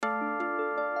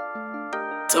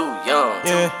Too young,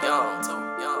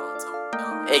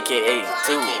 AKA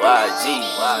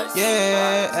 2YOUNGZ.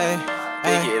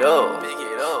 Pick it up,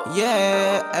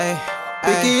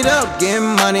 Pick it up, get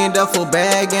money, duffel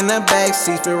bag in the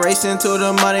backseat. Been racing to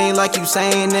the money like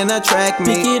Usain in a track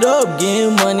meet. Pick it up,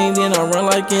 get money, then I run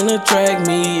like in a track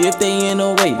meet. If they in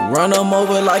the way, run them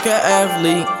over like an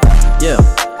athlete. Yeah,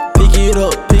 pick it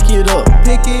up, pick it up,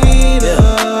 Pick it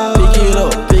up, pick it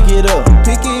up, pick it up,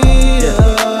 pick it up,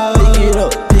 pick it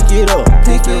up, pick it up.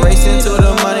 Been racing to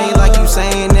the money like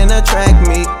Usain in a track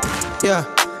meet. Yeah,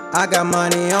 I got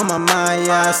money on my mind,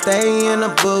 yeah, I stay in the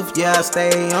booth, yeah, I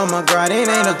stay on my grind. It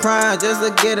ain't a crime just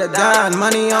to get a dime.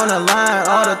 Money on the line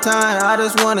all the time, I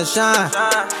just wanna shine.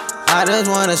 I just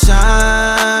wanna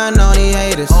shine on these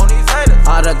haters. All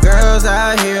the girls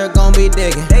out here gon' be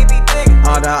digging.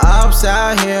 All the ops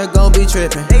out here gon' be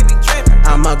tripping.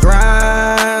 I'ma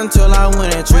grind till I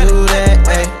win it, true that,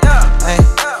 ayy, ayy,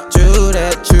 true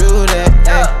that, true that,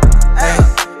 ayy, ayy,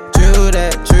 true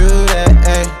that,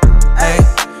 ayy, ayy,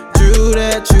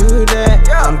 true that.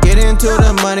 I'm getting to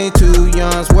the money,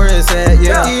 2YOUNGZ, where it's at,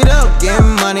 yeah. Get up, get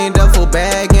money, duffel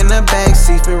bag in the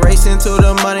backseat. Been racing to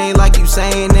the money like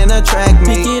Usain in a track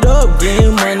meet. Pick it up,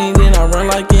 get money, then I run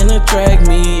like in a track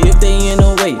meet. If they in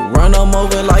the way, run them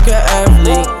over like an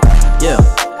athlete. Yeah,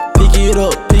 pick it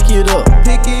up, pick it up,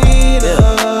 Pick it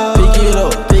up, pick it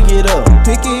up, pick it up,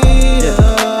 pick it up,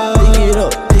 pick it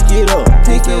up, pick it up.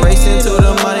 Been racing to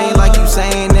the money like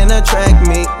Usain in a track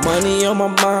meet. Money on my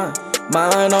mind,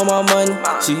 mind on my money.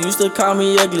 She used to call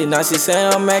me ugly, now she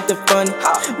saying I'm acting funny.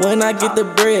 When I get the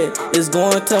bread, it's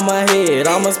going to my head.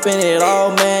 I'ma spend it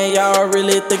all, man, y'all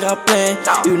really think I'm playing.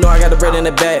 You know I got the bread in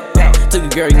the bag, took a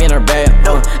girl in her bag,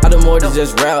 I do more than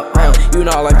just rap, you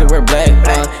know I like to wear black,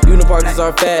 you know parties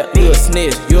are fat, you a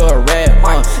snitch, you a rat,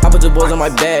 I put the boys on my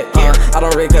back, I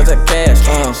don't really cut that cash,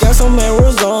 got some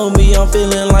arrows on me, I'm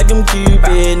feeling like I'm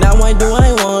Cupid. Now I do what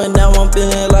I want, now I'm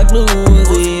feeling like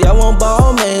Louis. I want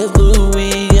ball man,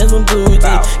 Louis, and some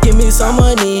Gucci. Give me some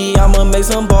money, I'ma make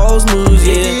some balls moves,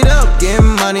 yeah. Pick it up, get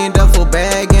money, duffel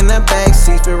bag in the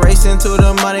backseat. Been racing to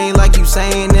the money like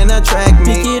Usain in a track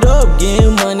meet. Pick it up, get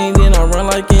money, then I run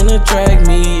like in a track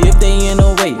meet. If they in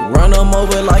the way, run them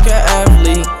over like an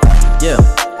athlete. Yeah,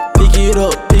 pick it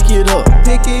up, pick it up,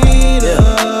 Pick it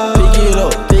up.